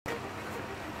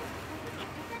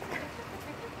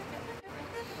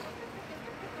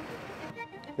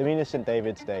The meaning of St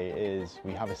David's Day is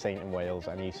we have a saint in Wales,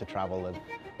 and he used to travel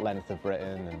the length of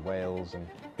Britain and Wales, and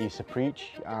he used to preach,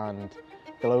 and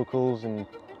the locals and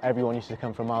everyone used to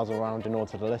come from miles around in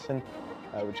order to listen,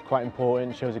 which is quite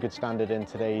important, shows a good standard in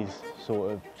today's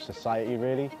sort of society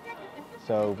really.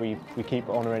 So we keep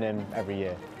honouring him every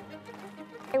year.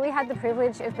 We had the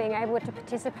privilege of being able to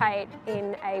participate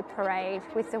in a parade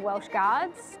with the Welsh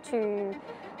Guards to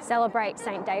celebrate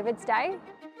St David's Day.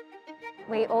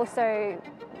 We also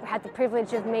had the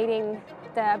privilege of meeting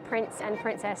the Prince and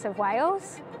Princess of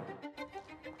Wales.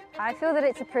 I feel that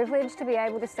it's a privilege to be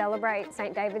able to celebrate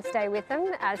St David's Day with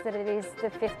them, as that it is the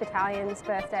 5th Battalion's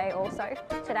birthday also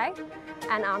today,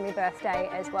 and Army birthday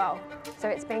as well. So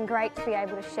it's been great to be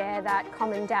able to share that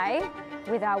common day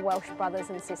with our Welsh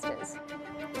brothers and sisters.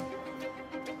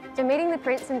 So meeting the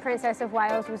Prince and Princess of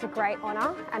Wales was a great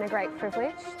honour and a great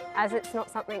privilege, as it's not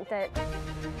something that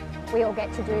we all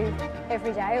get to do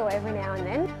every day or every now and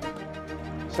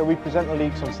then. So we present the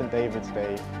leeks on St David's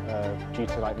Day due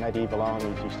to medieval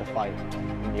armies used to fight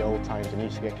in the old times and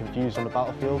used to get confused on the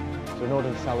battlefield. So in order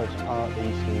to celebrate art, they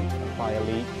used to apply a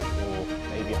leek or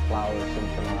maybe a flower or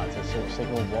something like that to sort of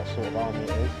signal what sort of army it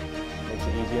is. Makes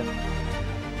it easier.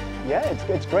 Yeah,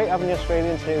 it's great having the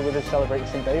Australians here with us celebrating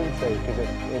St David's Day, because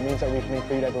it means that we can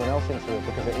include everyone else into it,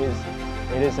 because it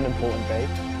is an important day,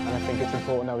 and I think it's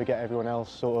important that we get everyone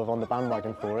else sort of on the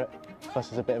bandwagon for it. Plus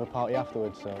there's a bit of a party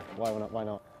afterwards, so why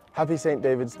not? Happy St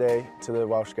David's Day to the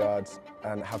Welsh Guards,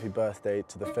 and happy birthday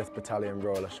to the 5th Battalion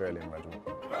Royal Australian Regiment.